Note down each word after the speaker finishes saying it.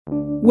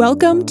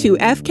Welcome to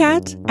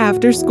FCAT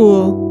After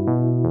School,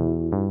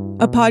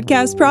 a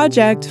podcast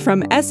project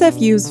from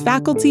SFU's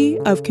Faculty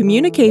of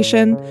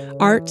Communication,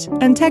 Art,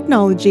 and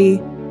Technology.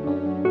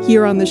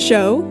 Here on the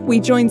show, we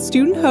join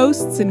student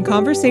hosts in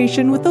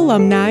conversation with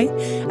alumni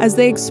as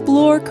they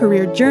explore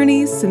career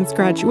journeys since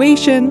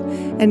graduation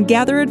and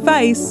gather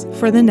advice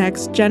for the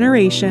next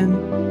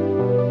generation.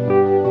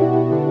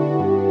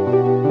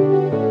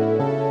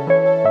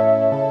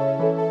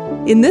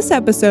 In this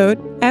episode,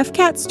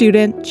 FCAT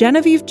student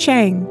Genevieve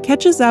Chang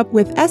catches up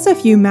with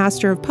SFU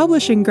Master of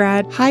Publishing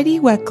grad Heidi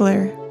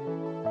Waechtler.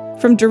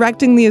 From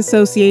directing the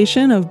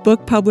Association of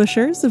Book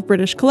Publishers of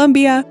British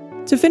Columbia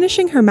to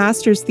finishing her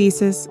master's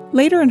thesis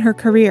later in her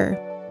career,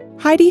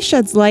 Heidi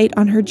sheds light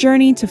on her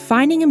journey to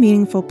finding a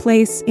meaningful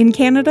place in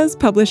Canada's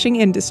publishing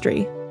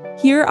industry.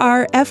 Here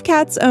are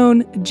FCAT's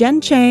own Jen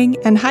Chang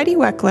and Heidi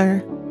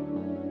Waechtler.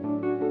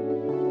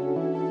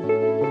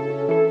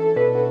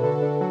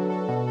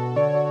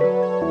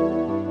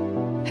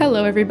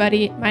 Hello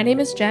everybody, my name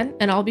is Jen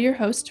and I'll be your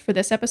host for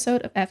this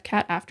episode of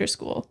FCAT After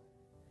School.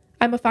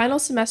 I'm a final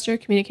semester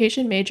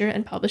communication major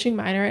and publishing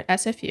minor at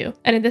SFU,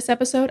 and in this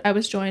episode I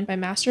was joined by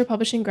Master of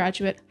Publishing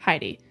graduate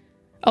Heidi.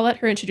 I'll let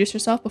her introduce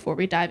herself before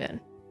we dive in.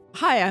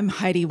 Hi, I'm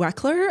Heidi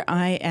Waechtler.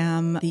 I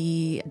am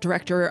the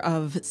Director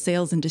of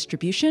Sales and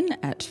Distribution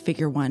at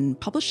Figure One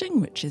Publishing,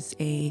 which is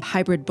a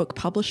hybrid book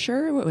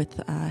publisher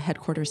with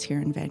headquarters here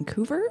in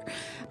Vancouver.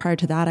 Prior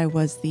to that, I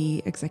was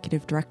the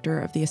Executive Director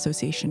of the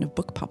Association of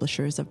Book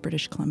Publishers of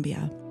British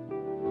Columbia.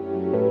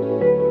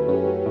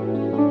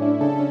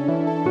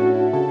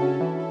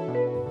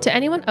 To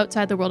anyone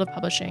outside the world of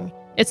publishing,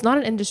 it's not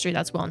an industry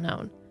that's well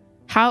known.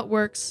 How it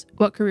works,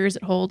 what careers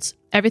it holds,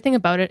 everything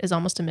about it is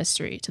almost a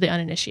mystery to the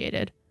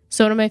uninitiated.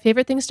 So one of my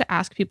favorite things to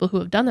ask people who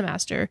have done the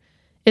master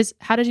is,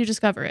 how did you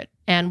discover it?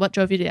 And what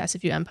drove you to the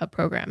SFU MPub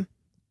program?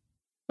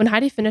 When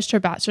Heidi finished her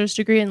bachelor's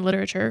degree in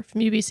literature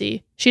from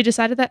UBC, she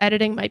decided that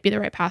editing might be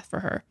the right path for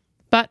her.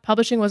 But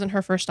publishing wasn't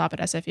her first stop at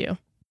SFU.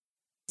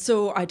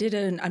 So I did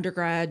an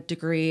undergrad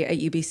degree at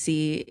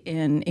UBC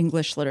in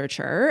English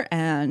literature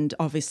and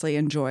obviously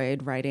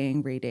enjoyed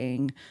writing,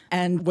 reading,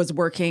 and was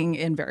working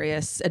in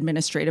various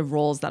administrative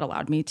roles that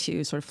allowed me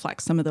to sort of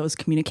flex some of those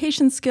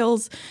communication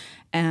skills,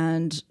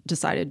 and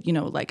decided,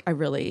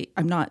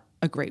 I'm not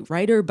a great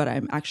writer, but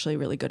I'm actually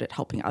really good at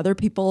helping other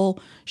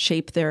people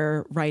shape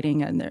their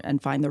writing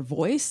and find their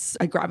voice.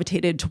 I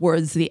gravitated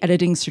towards the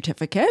editing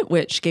certificate,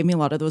 which gave me a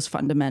lot of those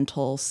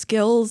fundamental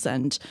skills,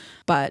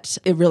 but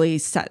it really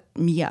set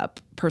me up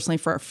personally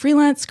for a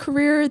freelance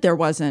career. There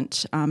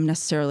wasn't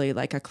necessarily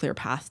like a clear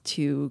path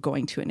to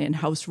going to an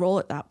in-house role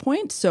at that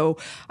point. So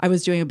I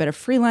was doing a bit of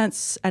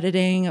freelance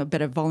editing, a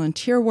bit of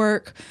volunteer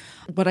work.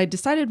 What I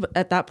decided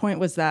at that point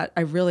was that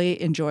I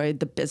really enjoyed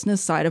the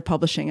business side of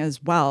publishing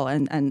as well.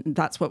 And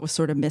that's what was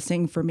sort of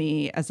missing for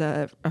me as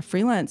a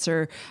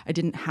freelancer. I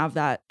didn't have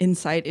that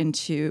insight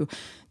into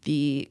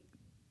the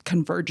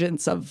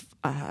convergence of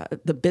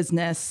the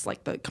business,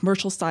 like the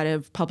commercial side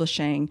of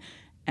publishing,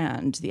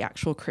 and the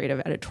actual creative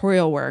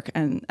editorial work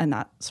and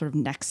that sort of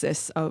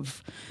nexus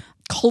of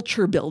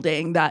culture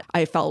building that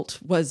I felt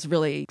was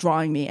really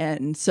drawing me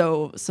in.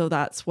 So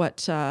that's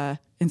what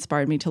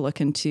inspired me to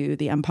look into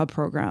the MPub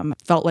program.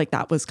 Felt like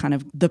that was kind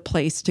of the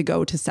place to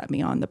go to set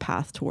me on the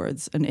path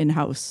towards an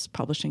in-house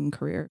publishing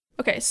career.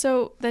 Okay,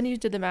 so then you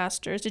did the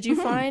master's. Did you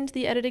find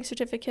the editing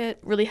certificate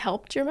really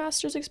helped your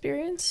master's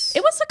experience?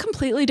 It was a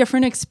completely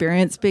different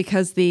experience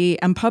because the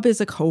MPub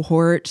is a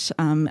cohort.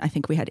 I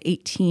think we had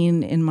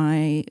 18 in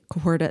my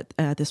cohort.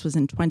 This was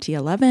in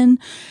 2011.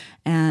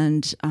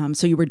 And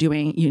so you were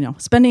doing,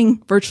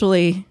 spending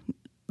virtually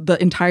the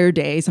entire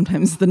day,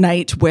 sometimes the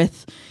night,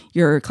 with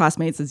your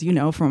classmates, as you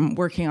know, from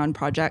working on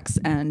projects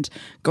and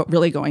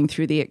really going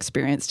through the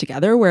experience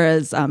together.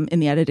 Whereas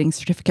in the editing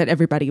certificate,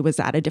 everybody was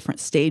at a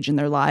different stage in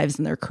their lives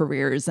and their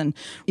careers. And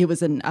it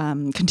was a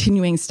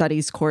continuing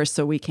studies course.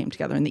 So we came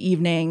together in the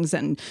evenings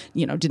and,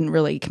 didn't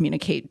really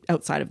communicate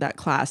outside of that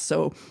class.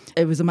 So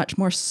it was a much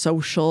more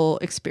social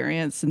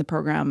experience in the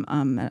program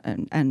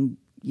and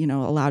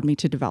allowed me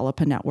to develop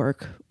a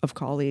network of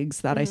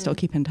colleagues that I still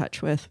keep in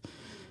touch with.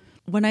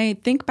 When I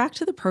think back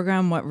to the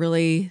program, what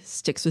really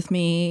sticks with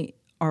me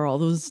are all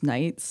those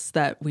nights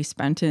that we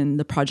spent in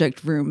the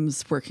project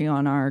rooms working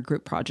on our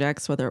group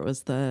projects, whether it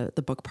was the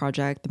book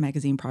project, the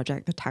magazine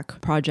project, the tech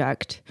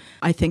project.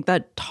 I think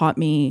that taught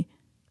me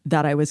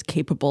that I was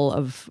capable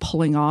of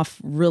pulling off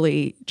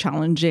really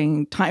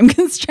challenging time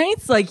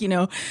constraints.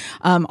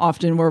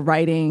 Often we're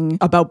writing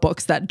about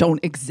books that don't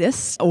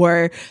exist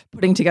or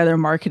putting together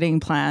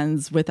marketing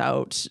plans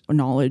without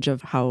knowledge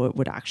of how it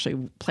would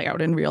actually play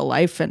out in real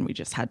life. And we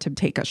just had to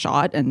take a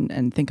shot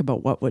and think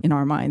about what would in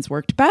our minds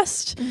worked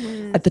best.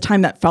 Mm-hmm. At the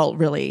time, that felt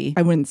really,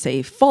 I wouldn't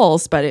say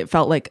false, but it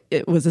felt like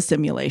it was a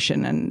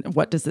simulation. And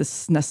what does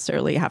this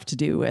necessarily have to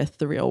do with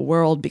the real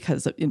world?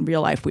 Because in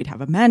real life, we'd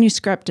have a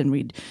manuscript and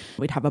we'd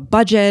have have a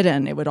budget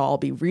and it would all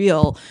be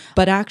real.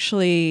 But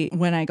actually,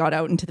 when I got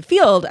out into the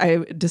field, I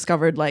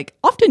discovered like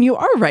often you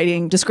are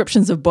writing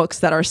descriptions of books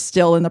that are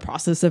still in the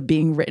process of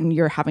being written.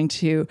 You're having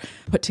to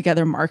put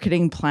together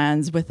marketing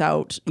plans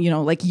without,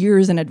 like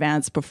years in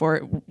advance before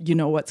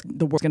what's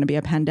the world's going to be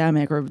a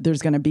pandemic or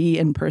there's going to be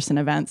in-person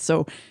events.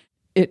 So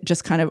it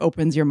just kind of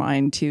opens your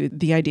mind to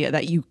the idea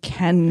that you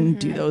can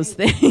do those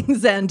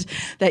things and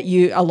that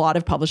a lot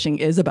of publishing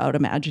is about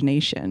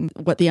imagination.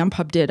 What the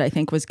MPub did, I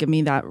think, was give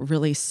me that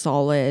really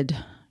solid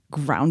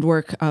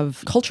groundwork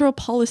of cultural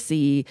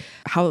policy,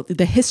 how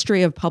the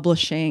history of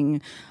publishing,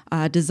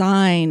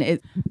 design.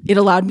 It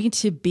allowed me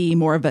to be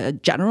more of a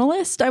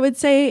generalist, I would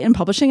say, in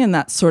publishing. And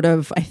that's sort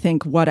of, I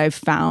think, what I've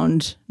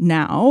found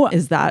now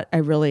is that I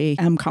really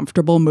am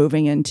comfortable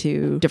moving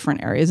into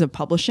different areas of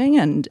publishing.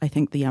 And I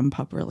think the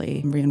MPub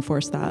really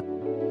reinforced that.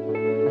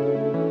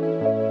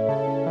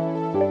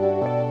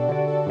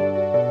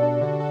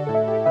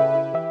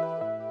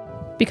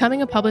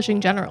 Becoming a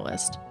publishing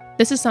generalist.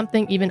 This is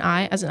something even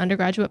I, as an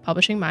undergraduate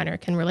publishing minor,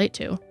 can relate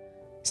to.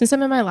 Since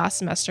I'm in my last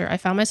semester, I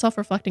found myself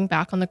reflecting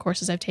back on the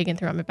courses I've taken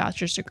throughout my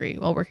bachelor's degree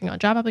while working on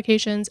job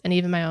applications and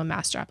even my own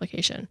master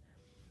application.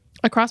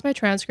 Across my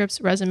transcripts,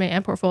 resume,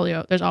 and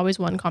portfolio, there's always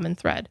one common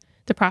thread: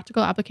 the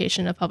practical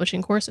application of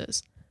publishing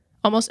courses.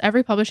 Almost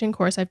every publishing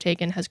course I've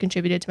taken has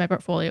contributed to my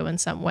portfolio in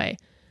some way,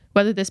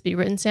 whether this be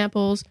written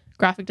samples,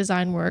 graphic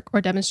design work,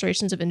 or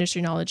demonstrations of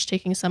industry knowledge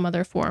taking some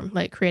other form,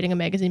 like creating a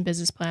magazine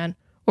business plan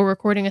or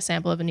recording a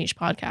sample of a niche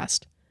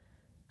podcast.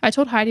 I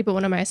told Heidi about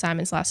one of my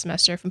assignments last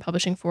semester from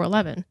Publishing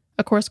 411,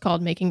 a course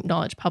called Making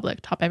Knowledge Public,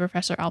 taught by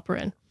Professor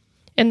Alperin.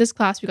 In this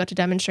class, we got to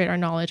demonstrate our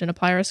knowledge and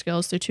apply our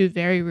skills through two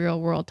very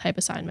real-world type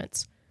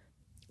assignments.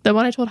 The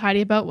one I told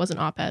Heidi about was an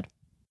op-ed.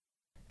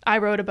 I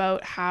wrote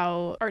about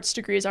how arts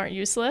degrees aren't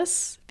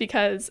useless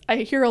because I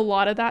hear a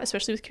lot of that,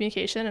 especially with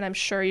communication, and I'm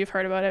sure you've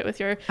heard about it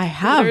with your I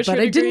have, but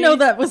degree. I didn't know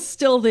that was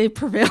still the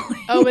prevailing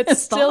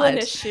it's still thought. an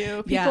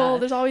issue.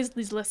 There's always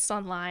these lists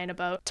online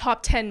about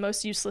top 10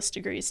 most useless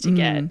degrees to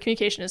get.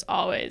 Communication is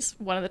always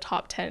one of the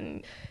top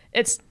 10.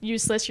 It's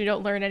useless. You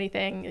don't learn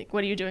anything. Like,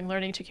 what are you doing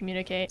learning to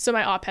communicate? So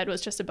my op-ed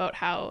was just about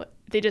how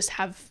they just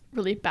have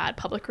really bad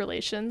public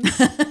relations.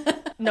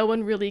 No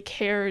one really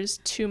cares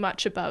too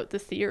much about the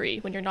theory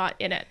when you're not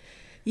in it.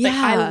 Yeah. Like,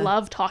 I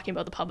love talking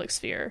about the public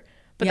sphere,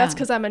 but that's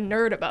because I'm a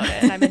nerd about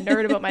it and I'm a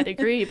nerd about my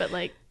degree. But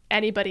like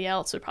anybody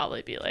else would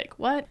probably be like,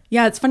 what?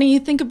 Yeah, it's funny. You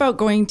think about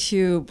going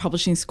to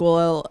publishing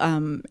school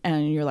and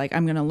you're like,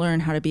 I'm going to learn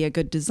how to be a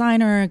good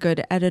designer, a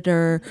good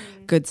editor,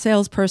 good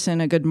salesperson,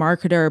 a good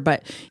marketer.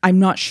 But I'm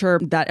not sure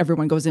that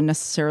everyone goes in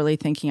necessarily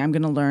thinking I'm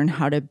going to learn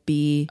how to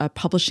be a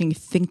publishing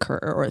thinker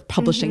or a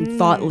publishing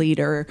thought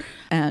leader.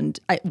 And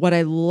what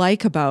I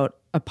like about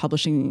a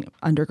publishing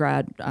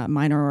undergrad,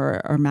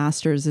 minor or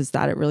master's is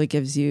that it really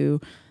gives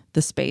you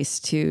the space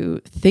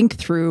to think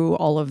through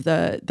all of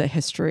the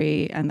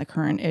history and the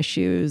current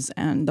issues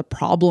and the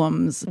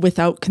problems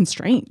without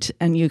constraint.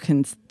 And you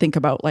can think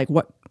about like,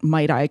 what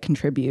might I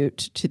contribute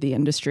to the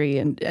industry?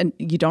 And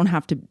you don't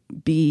have to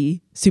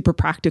be super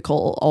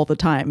practical all the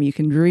time. You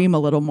can dream a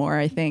little more,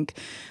 I think,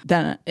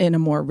 than in a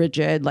more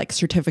rigid like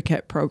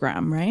certificate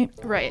program, right?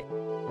 Right.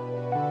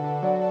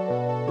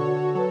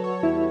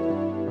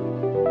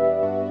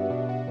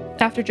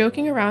 After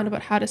joking around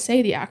about how to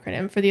say the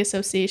acronym for the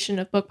Association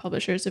of Book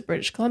Publishers of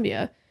British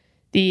Columbia,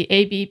 the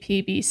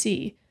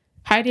ABPBC,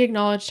 Heidi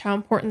acknowledged how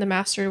important the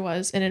master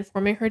was in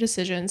informing her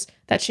decisions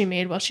that she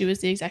made while she was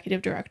the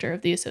executive director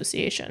of the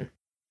association.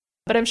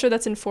 But I'm sure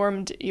that's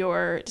informed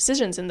your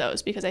decisions in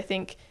those, because I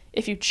think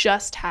if you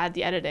just had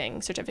the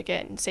editing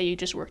certificate and say you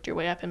just worked your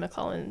way up in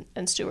McClellan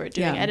and Stewart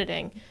doing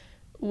editing,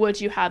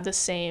 would you have the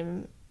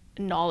same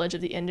knowledge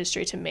of the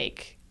industry to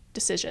make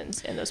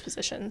decisions in those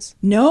positions?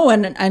 No,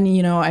 and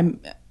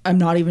I'm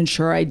not even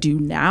sure I do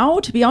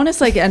now, to be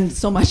honest. Like, and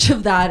so much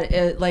of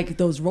that, like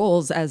those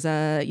roles as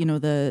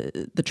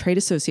the trade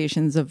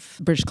associations of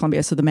British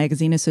Columbia, so the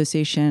Magazine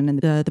Association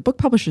and the Book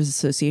Publishers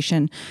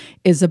Association,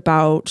 is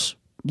about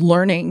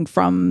learning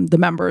from the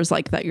members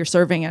like that you're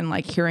serving and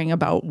like hearing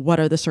about what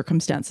are the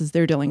circumstances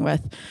they're dealing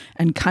with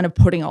and kind of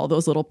putting all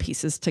those little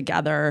pieces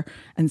together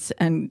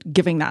and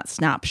giving that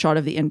snapshot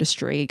of the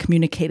industry,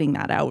 communicating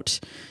that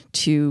out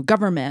to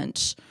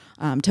government,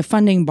 to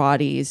funding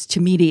bodies,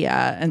 to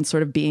media, and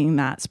sort of being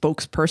that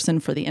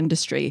spokesperson for the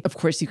industry. Of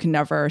course, you can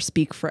never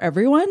speak for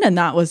everyone. And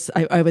that was,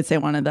 I would say,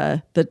 one of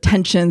the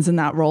tensions in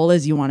that role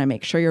is you want to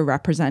make sure you're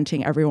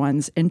representing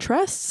everyone's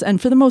interests. And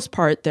for the most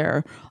part,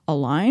 they're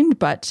aligned.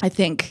 But I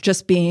think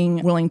just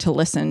being willing to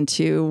listen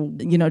to,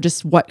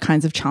 just what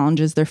kinds of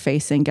challenges they're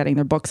facing, getting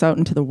their books out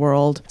into the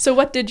world. So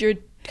what did your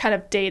kind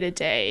of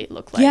day-to-day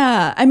look like?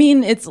 Yeah, I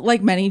mean, it's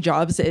like many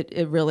jobs,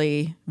 it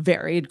really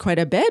varied quite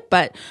a bit,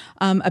 but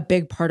a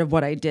big part of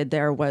what I did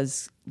there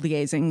was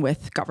liaising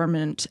with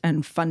government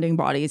and funding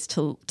bodies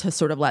to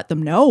sort of let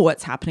them know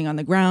what's happening on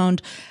the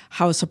ground,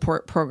 how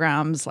support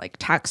programs like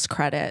tax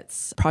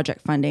credits,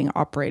 project funding,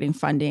 operating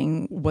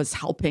funding was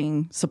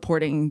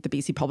supporting the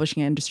BC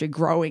publishing industry,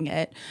 growing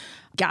it,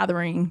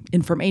 gathering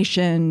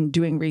information,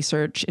 doing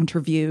research,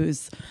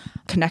 interviews,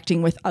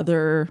 connecting with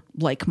other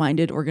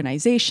like-minded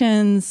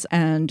organizations,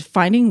 and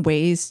finding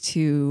ways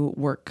to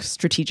work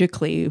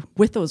strategically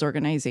with those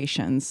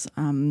organizations.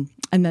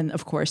 And then,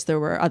 of course,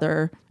 there were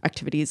other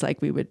activities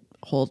like we would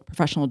hold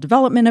professional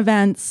development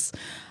events,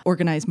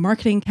 organize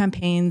marketing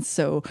campaigns.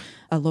 So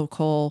a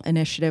local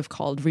initiative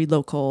called Read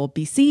Local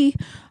BC,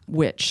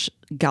 which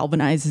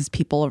galvanizes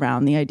people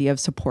around the idea of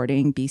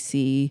supporting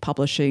BC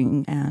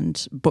publishing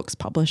and books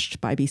published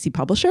by BC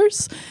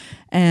publishers.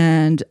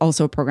 And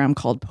also a program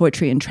called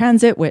Poetry in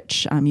Transit,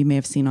 which you may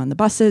have seen on the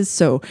buses.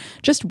 So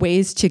just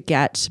ways to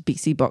get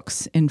BC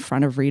books in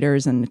front of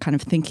readers and kind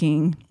of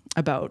thinking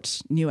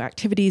about new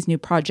activities, new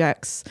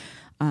projects,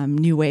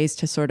 new ways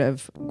to sort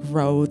of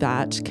grow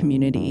that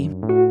community.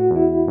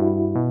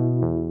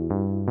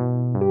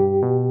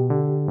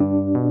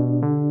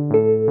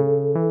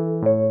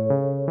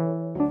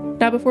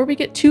 Now, before we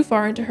get too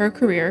far into her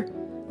career,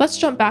 let's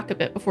jump back a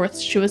bit before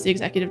she was the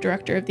executive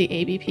director of the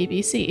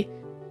ABPBC.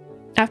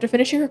 After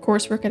finishing her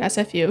coursework at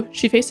SFU,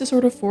 she faced a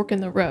sort of fork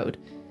in the road.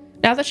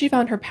 Now that she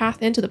found her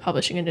path into the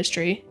publishing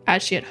industry,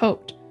 as she had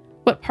hoped,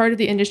 what part of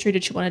the industry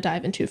did she want to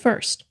dive into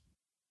first?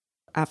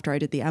 After I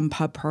did the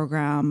MPub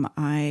program,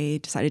 I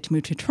decided to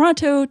move to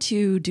Toronto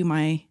to do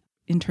my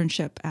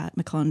internship at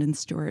McLeod &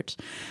 Stewart,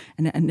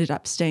 and I ended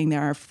up staying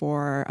there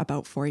for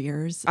about 4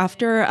 years.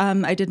 After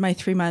I did my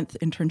 3-month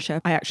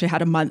internship, I actually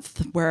had a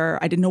month where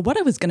I didn't know what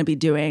I was going to be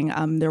doing.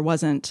 There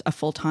wasn't a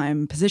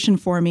full-time position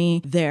for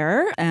me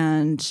there,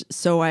 and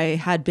so I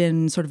had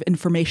been sort of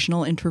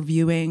informational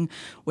interviewing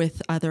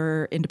with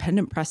other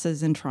independent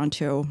presses in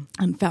Toronto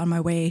and found my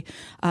way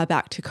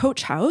back to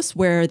Coach House,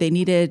 where they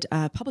needed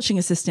a publishing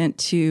assistant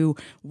to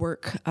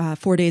work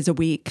 4 days a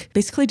week,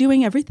 basically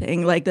doing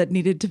everything like that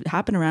needed to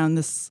happen around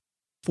this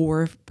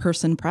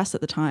 4-person press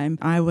at the time.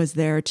 I was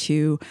there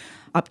to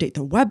update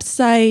the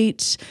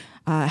website,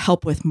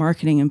 help with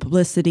marketing and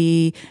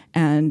publicity.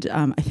 And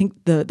I think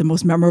the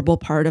most memorable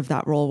part of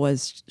that role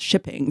was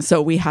shipping.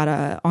 So we had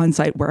an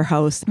on-site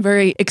warehouse,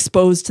 very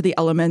exposed to the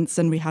elements,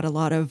 and we had a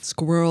lot of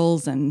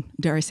squirrels and,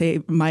 dare I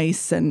say,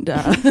 mice. And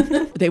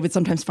they would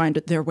sometimes find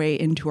their way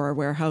into our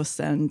warehouse.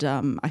 And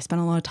I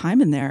spent a lot of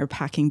time in there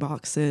packing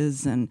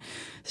boxes and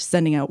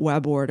sending out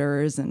web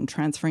orders and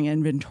transferring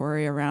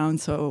inventory around.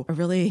 So I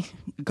really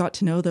got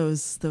to know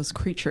those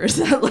creatures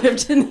that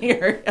lived in the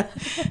area,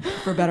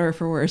 for better or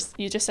for worse.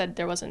 You just said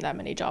there wasn't that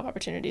many job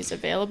opportunities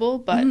available,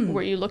 but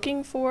were you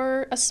looking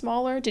for a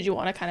smaller? Did you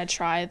want to kind of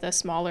try the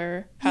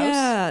smaller house?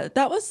 Yeah,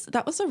 that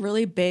was a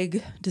really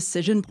big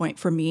decision point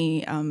for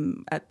me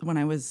when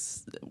I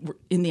was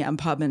in the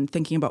MPub and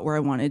thinking about where I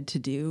wanted to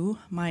do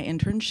my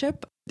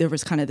internship. There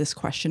was kind of this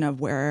question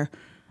of where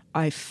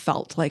I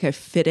felt like I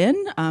fit in.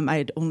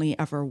 I'd only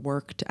ever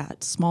worked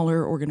at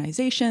smaller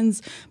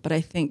organizations, but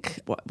I think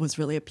what was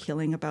really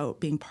appealing about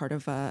being part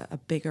of a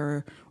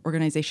bigger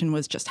organization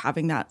was just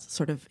having that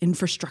sort of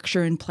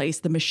infrastructure in place,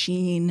 the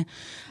machine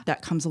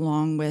that comes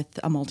along with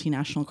a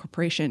multinational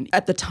corporation.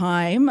 At the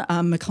time,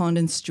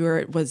 McLeod &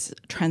 Stewart was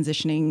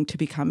transitioning to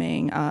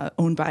becoming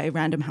owned by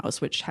Random House,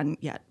 which hadn't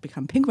yet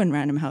become Penguin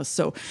Random House.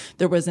 So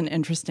there was an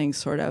interesting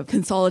sort of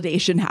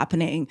consolidation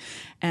happening.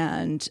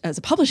 And as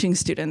a publishing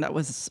student, that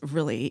was a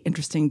really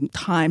interesting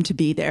time to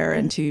be there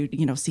and to,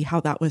 see how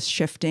that was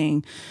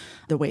shifting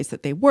the ways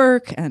that they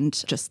work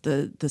and just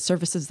the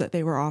services that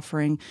they were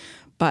offering.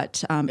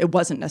 But it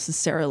wasn't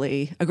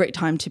necessarily a great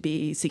time to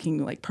be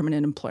seeking like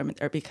permanent employment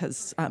there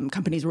because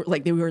companies were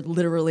they were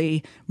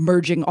literally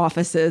merging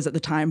offices at the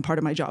time. Part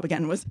of my job,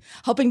 again, was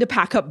helping to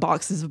pack up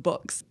boxes of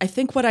books. I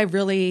think what I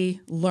really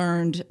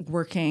learned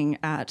working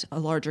at a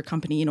larger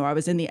company, I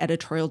was in the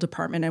editorial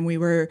department and we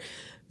were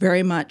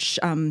very much,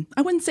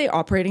 I wouldn't say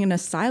operating in a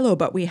silo,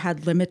 but we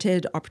had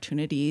limited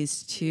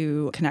opportunities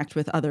to connect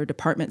with other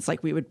departments.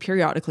 Like we would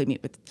periodically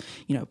meet with,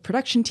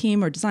 production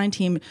team or design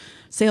team,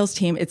 sales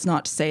team. It's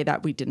not to say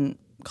that we didn't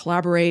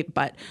collaborate,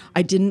 but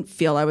I didn't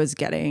feel I was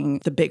getting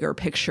the bigger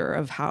picture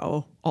of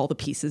how all the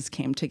pieces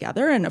came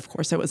together. And of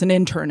course, I was an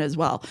intern as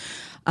well.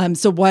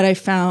 So what I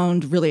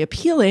found really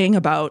appealing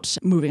about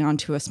moving on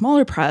to a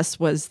smaller press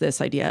was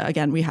this idea.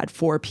 Again, we had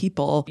 4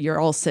 people. You're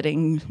all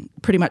sitting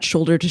pretty much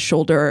shoulder to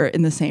shoulder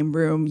in the same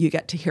room. You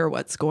get to hear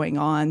what's going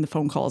on, the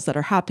phone calls that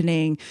are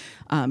happening.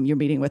 You're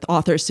meeting with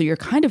authors. So you're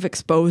kind of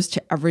exposed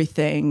to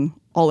everything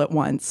all at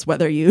once,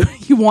 whether you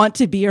want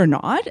to be or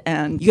not.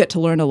 And you get to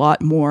learn a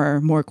lot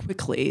more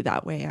quickly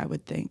that way, I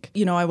would think.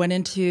 I went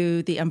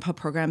into the MPub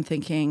program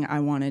thinking I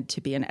wanted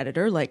to be an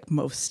editor like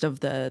most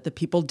of the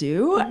people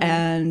do.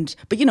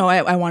 But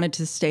I wanted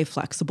to stay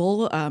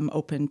flexible,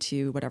 open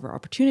to whatever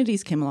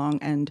opportunities came along.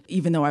 And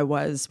even though I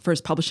was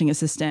first publishing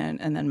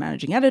assistant and then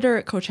managing editor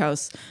at Coach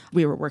House,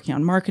 we were working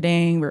on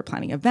marketing, we were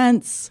planning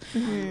events,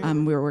 we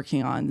were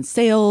working on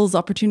sales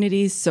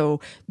opportunities. So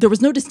there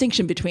was no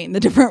distinction between the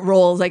different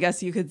roles, I guess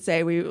guess you could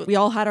say. We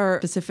all had our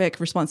specific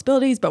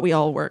responsibilities, but we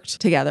all worked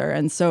together.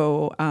 And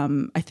so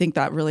I think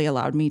that really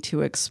allowed me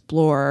to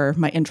explore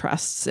my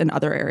interests in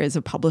other areas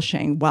of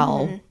publishing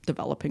while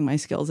developing my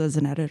skills as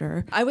an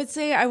editor. I would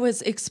say I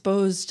was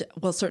exposed,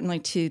 well, certainly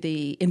to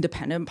the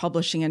independent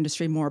publishing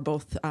industry more,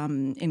 both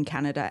in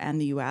Canada and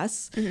the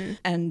US.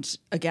 And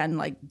again,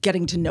 like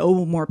getting to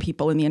know more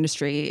people in the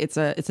industry, it's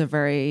a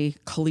very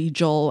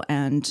collegial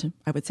and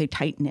I would say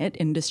tight-knit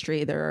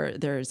industry.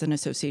 There's an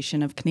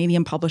association of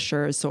Canadian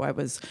publishers. So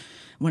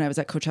when I was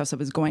at Coach House, I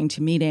was going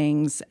to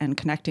meetings and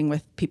connecting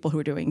with people who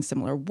were doing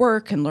similar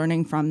work and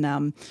learning from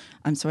them.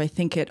 So I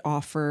think it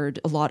offered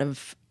a lot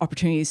of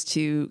opportunities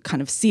to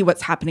kind of see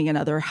what's happening in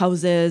other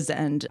houses.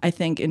 And I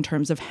think in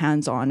terms of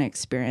hands-on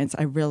experience,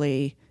 I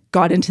really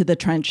got into the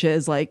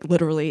trenches, like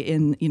literally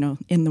in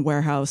the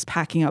warehouse,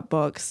 packing up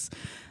books,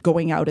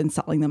 going out and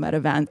selling them at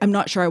events. I'm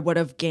not sure I would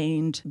have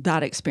gained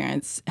that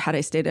experience had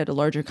I stayed at a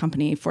larger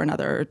company for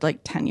another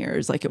 10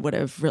 years. Like it would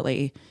have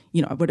really,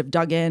 I would have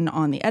dug in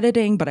on the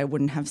editing, but I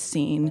wouldn't have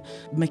seen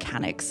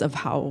mechanics of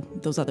how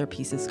those other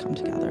pieces come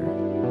together.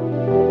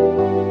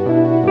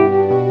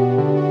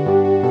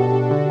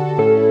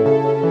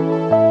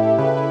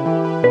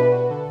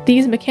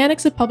 These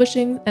mechanics of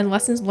publishing and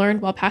lessons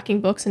learned while packing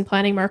books and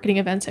planning marketing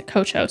events at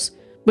Coach House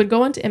would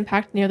go on to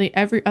impact nearly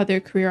every other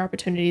career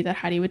opportunity that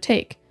Heidi would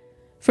take.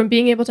 From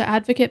being able to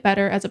advocate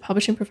better as a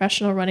publishing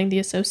professional running the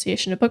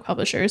Association of Book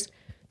Publishers,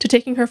 to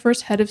taking her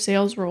first head of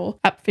sales role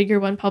at Figure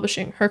One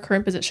Publishing, her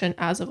current position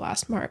as of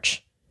last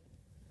March.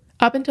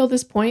 Up until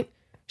this point,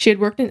 she had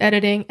worked in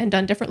editing and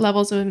done different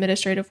levels of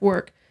administrative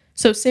work,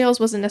 so sales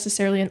wasn't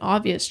necessarily an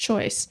obvious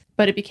choice,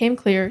 but it became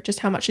clear just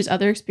how much these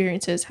other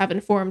experiences have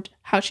informed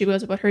how she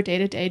goes about her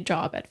day-to-day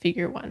job at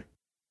Figure One.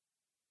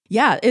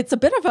 Yeah, it's a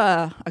bit of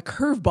a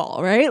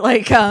curveball, right?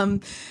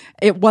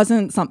 It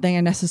wasn't something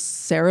I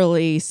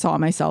necessarily saw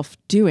myself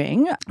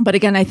doing. But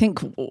again, I think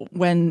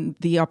when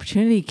the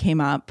opportunity came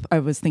up, I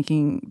was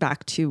thinking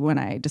back to when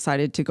I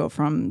decided to go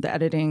from the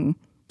editing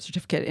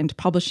certificate into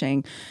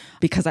publishing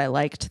because I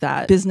liked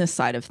that business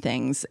side of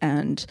things.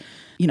 And,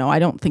 I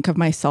don't think of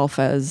myself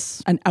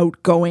as an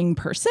outgoing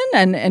person.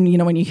 And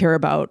when you hear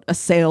about a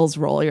sales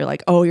role, you're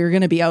like, oh, you're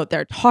going to be out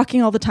there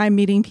talking all the time,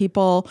 meeting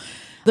people.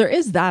 There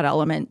is that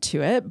element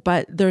to it,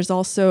 but there's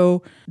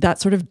also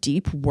that sort of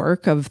deep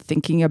work of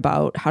thinking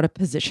about how to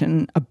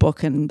position a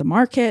book in the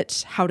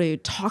market, how to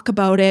talk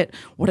about it,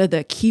 what are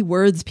the key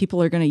words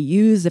people are going to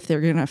use if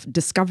they're going to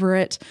discover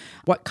it,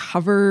 what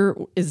cover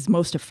is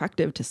most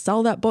effective to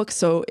sell that book.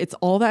 So it's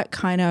all that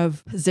kind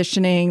of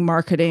positioning,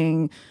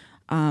 marketing,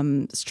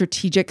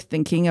 strategic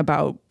thinking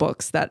about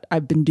books that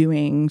I've been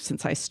doing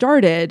since I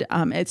started.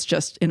 It's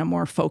just in a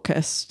more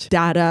focused,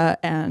 data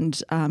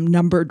and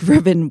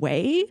number-driven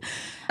way.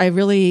 I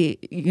really,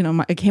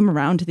 I came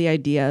around to the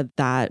idea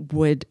that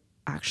would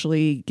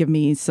actually give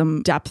me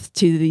some depth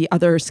to the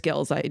other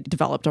skills I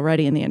developed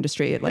already in the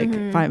industry.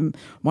 If I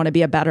want to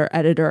be a better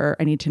editor,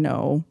 I need to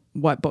know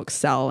what books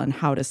sell and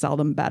how to sell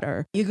them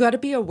better. You got to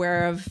be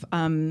aware of,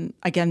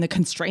 again, the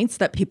constraints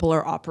that people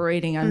are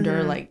operating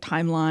under, like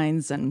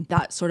timelines, and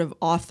that sort of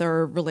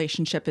author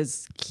relationship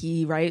is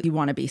key, right? You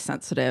want to be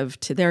sensitive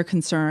to their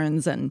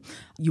concerns and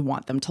you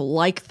want them to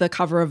like the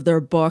cover of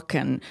their book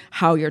and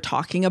how you're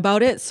talking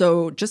about it.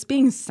 So just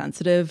being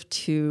sensitive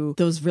to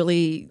those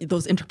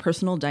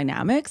interpersonal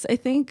dynamics, I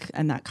think,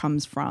 and that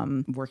comes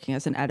from working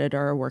as an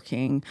editor,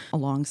 working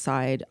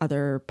alongside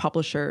other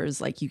publishers.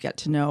 Like you get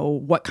to know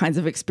what kinds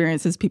of experiences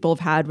people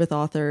have had with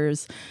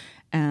authors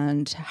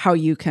and how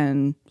you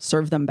can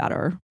serve them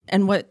better.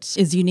 And what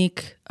is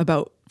unique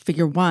about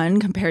Figure One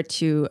compared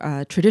to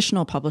a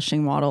traditional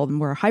publishing model,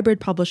 we're a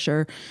hybrid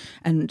publisher,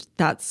 and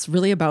that's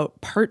really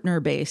about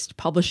partner-based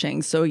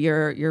publishing. So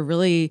you're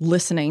really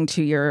listening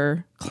to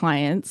your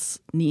clients'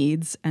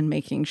 needs and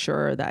making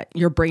sure that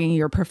you're bringing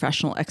your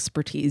professional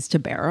expertise to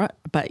bear,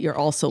 but you're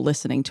also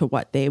listening to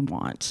what they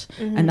want.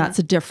 And that's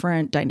a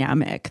different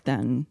dynamic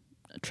than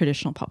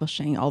traditional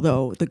publishing,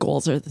 although the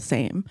goals are the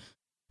same.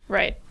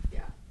 Right.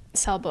 Yeah.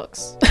 Sell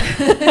books.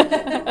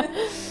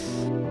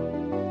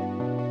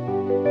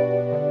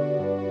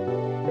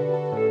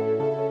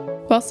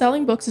 While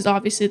selling books is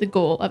obviously the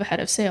goal of a head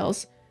of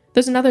sales,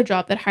 there's another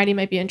job that Heidi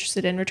might be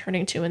interested in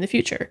returning to in the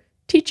future: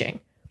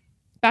 teaching.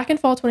 Back in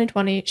fall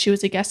 2020, she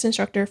was a guest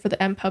instructor for the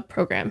MPub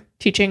program,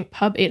 teaching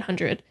Pub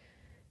 800.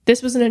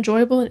 This was an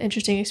enjoyable and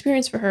interesting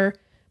experience for her,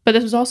 but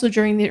this was also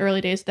during the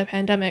early days of the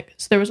pandemic,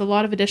 so there was a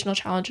lot of additional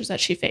challenges that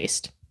she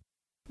faced.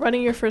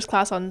 Running your first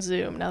class on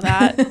Zoom, now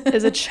that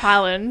is a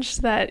challenge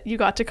that you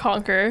got to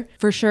conquer.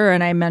 For sure.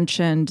 And I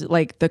mentioned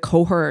the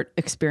cohort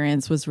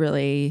experience was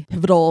really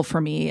pivotal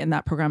for me in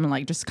that program,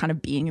 and just kind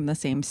of being in the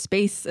same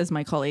space as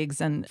my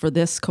colleagues. And for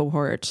this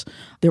cohort,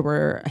 there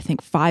were, I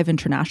think, 5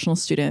 international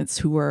students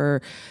who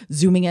were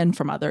Zooming in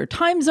from other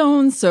time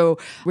zones. So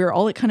we were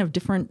all at kind of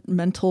different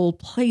mental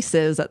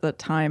places at the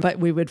time, but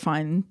we would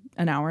find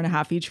an hour and a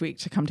half each week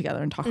to come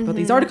together and talk about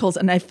these articles.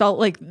 And I felt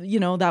like,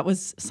 that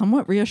was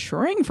somewhat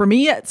reassuring for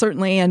me,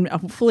 certainly, and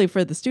hopefully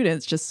for the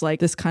students, just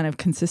this kind of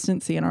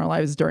consistency in our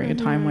lives during a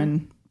time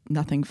when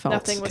nothing felt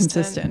Nothing was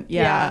consistent. 10.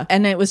 Yeah.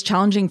 And it was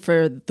challenging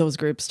for those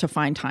groups to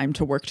find time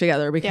to work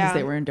together because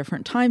they were in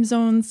different time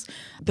zones.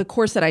 The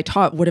course that I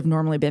taught would have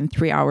normally been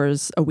 3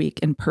 hours a week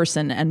in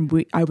person,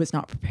 and I was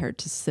not prepared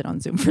to sit on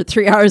Zoom for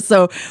 3 hours.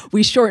 So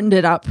we shortened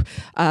it up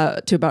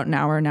to about an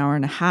hour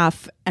and a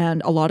half.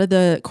 And a lot of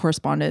the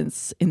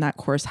correspondence in that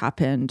course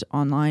happened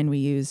online. We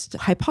used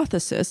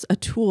Hypothesis, a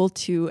tool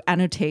to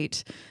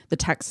annotate the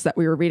texts that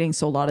we were reading.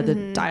 So a lot of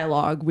the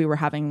dialogue we were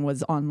having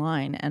was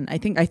online. And I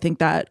think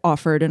that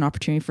offered an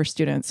opportunity for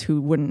students who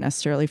wouldn't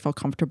necessarily feel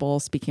comfortable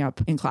speaking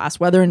up in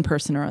class, whether in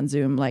person or on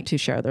Zoom, like to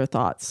share their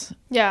thoughts.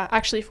 Yeah,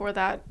 actually for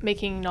that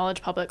Making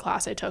Knowledge Public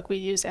class I took, we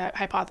used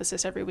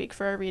Hypothesis every week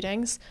for our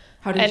readings.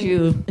 How did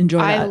you enjoy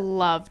that? I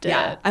loved it.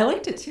 Yeah, I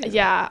liked it too.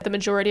 Yeah, the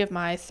majority of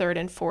my third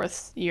and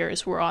fourth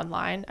years were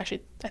online.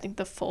 Actually, I think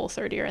the full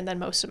third year and then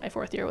most of my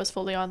fourth year was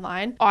fully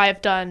online.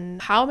 I've done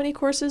how many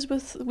courses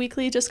with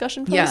weekly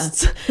discussion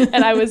posts? Yeah.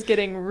 And I was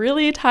getting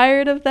really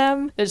tired of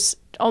them. There's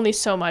only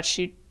so much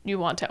you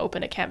want to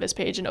open a Canvas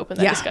page and open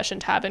that discussion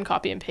tab and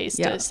copy and paste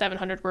a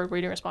 700-word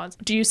reading response.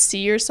 Do you see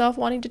yourself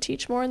wanting to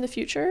teach more in the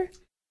future?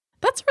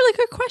 That's a really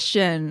good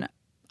question.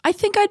 I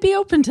think I'd be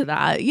open to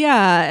that.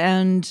 Yeah.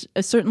 And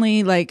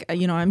certainly,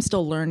 I'm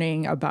still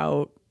learning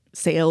about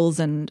sales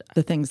and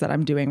the things that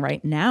I'm doing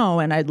right now.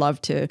 And I'd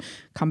love to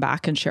come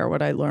back and share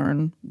what I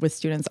learn with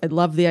students. I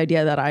love the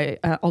idea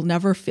that I'll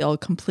never feel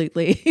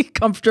completely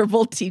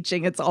comfortable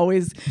teaching. It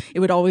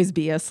would always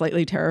be a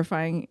slightly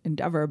terrifying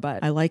endeavor,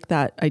 but I like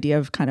that idea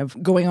of kind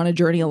of going on a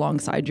journey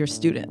alongside your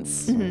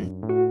students.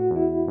 Mm-hmm.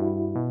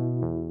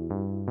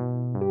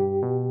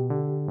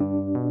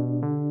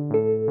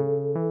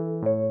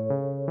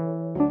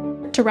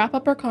 To wrap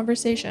up our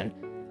conversation,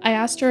 I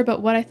asked her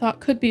about what I thought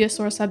could be a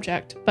sore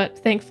subject, but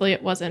thankfully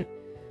it wasn't.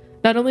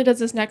 Not only does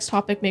this next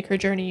topic make her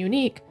journey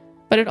unique,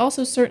 but it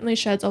also certainly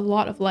sheds a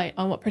lot of light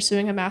on what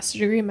pursuing a master's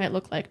degree might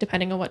look like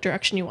depending on what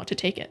direction you want to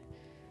take it.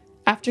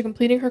 After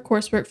completing her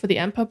coursework for the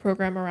MPub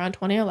program around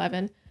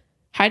 2011,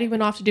 Heidi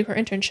went off to do her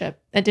internship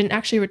and didn't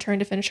actually return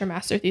to finish her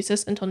master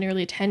thesis until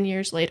nearly 10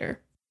 years later.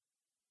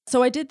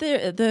 So I did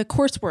the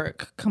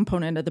coursework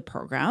component of the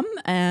program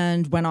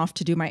and went off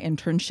to do my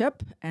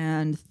internship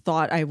and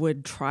thought I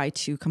would try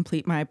to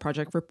complete my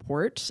project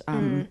report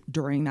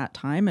during that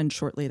time and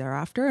shortly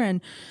thereafter, and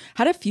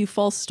had a few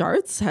false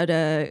starts, had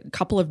a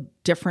couple of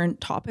different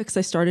topics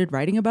I started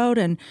writing about,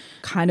 and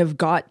kind of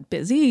got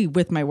busy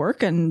with my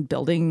work and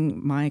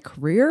building my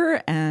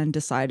career and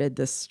decided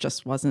this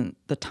just wasn't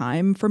the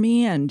time for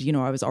me. And,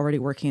 I was already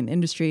working in the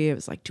industry. I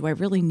was like, do I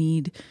really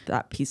need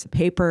that piece of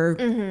paper?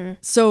 Mm-hmm.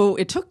 So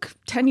it took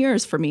 10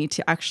 years for me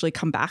to actually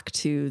come back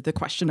to the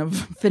question of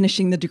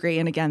finishing the degree.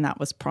 And again, that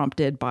was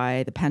prompted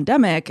by the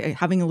pandemic,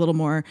 having a little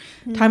more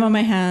time on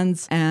my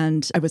hands.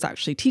 And I was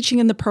actually teaching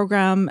in the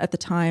program at the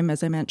time,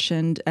 as I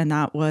mentioned, and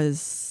that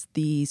was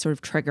the sort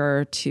of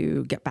trigger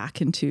to get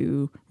back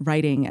into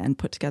writing and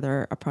put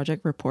together a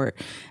project report.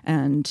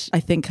 And I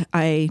think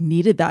I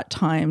needed that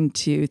time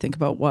to think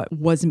about what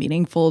was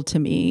meaningful to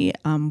me,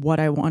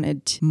 what I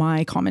wanted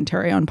my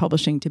commentary on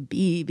publishing to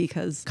be,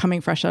 because coming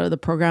fresh out of the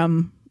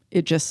program,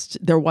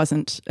 there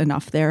wasn't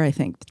enough there, I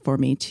think, for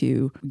me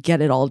to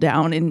get it all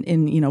down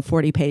in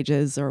 40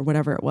 pages or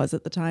whatever it was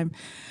at the time.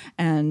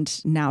 And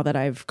now that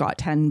I've got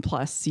 10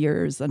 plus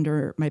years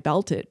under my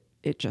belt,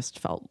 it just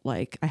felt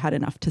like I had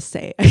enough to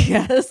say, I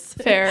guess.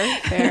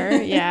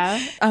 Fair, yeah.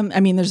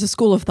 There's a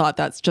school of thought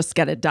that's just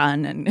get it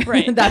done and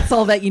right. That's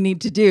all that you need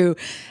to do.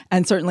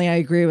 And certainly I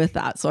agree with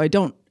that. So I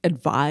don't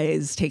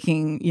advise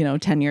taking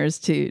 10 years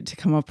to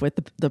come up with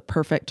the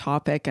perfect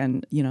topic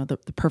and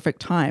the perfect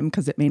time,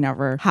 because it may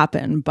never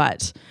happen.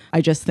 But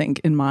I just think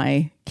in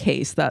my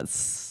case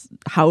that's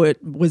how it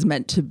was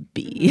meant to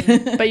be.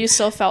 But you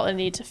still felt a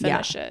need to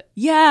finish it.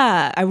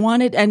 Yeah, I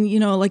wanted, and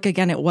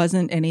again, it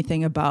wasn't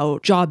anything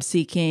about job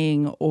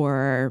seeking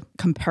or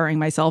comparing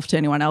myself to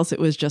anyone else. It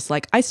was just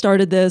like, I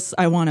started this,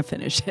 I want to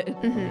finish it.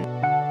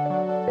 Mm-hmm.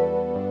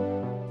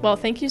 Well,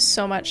 thank you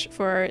so much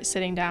for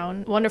sitting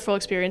down. Wonderful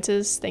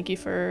experiences. Thank you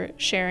for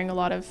sharing a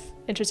lot of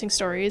interesting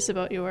stories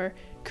about your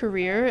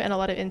career and a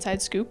lot of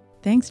inside scoop.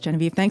 Thanks,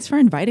 Genevieve. Thanks for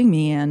inviting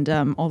me, and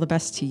all the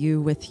best to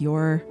you with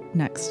your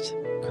next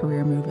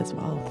career move as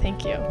well.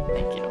 Thank you.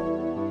 Thank you.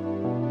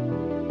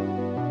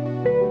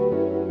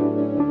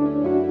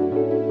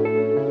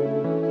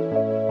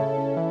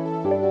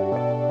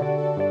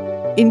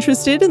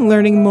 Interested in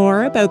learning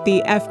more about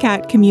the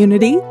FCAT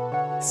community?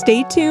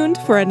 Stay tuned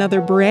for another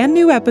brand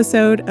new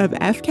episode of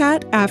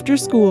FCAT After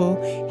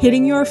School,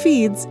 hitting your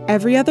feeds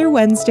every other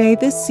Wednesday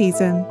this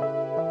season.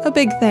 A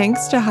big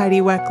thanks to Heidi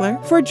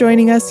Waechtler for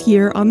joining us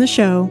here on the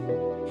show.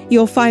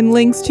 You'll find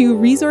links to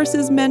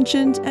resources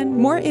mentioned and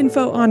more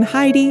info on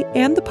Heidi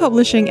and the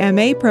Publishing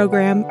MA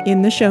program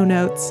in the show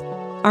notes.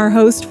 Our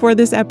host for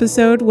this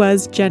episode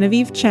was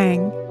Genevieve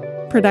Chang.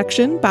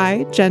 Production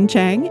by Jen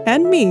Chang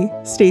and me,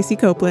 Stacey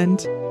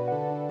Copeland.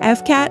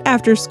 FCAT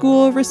After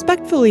School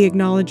respectfully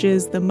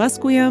acknowledges the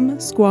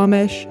Musqueam,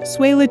 Squamish,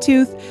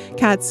 Tsleil-Waututh,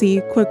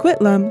 Katzie,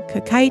 Coquitlam,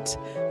 Kakite,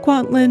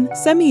 Kwantlen,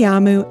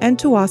 Semiahmoo, and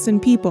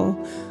Tawasin people,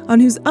 on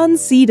whose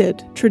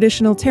unceded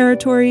traditional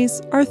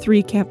territories our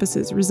 3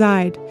 campuses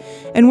reside,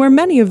 and where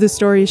many of the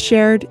stories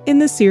shared in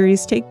the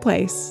series take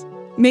place.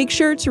 Make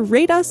sure to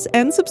rate us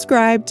and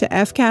subscribe to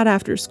FCAT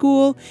After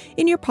School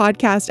in your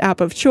podcast app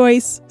of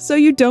choice so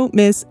you don't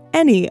miss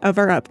any of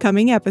our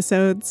upcoming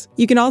episodes.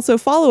 You can also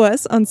follow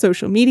us on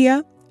social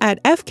media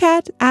at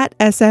FCAT at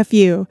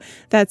SFU.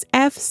 That's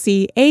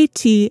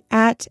FCAT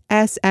at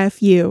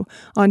SFU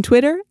on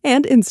Twitter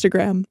and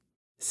Instagram.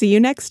 See you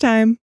next time.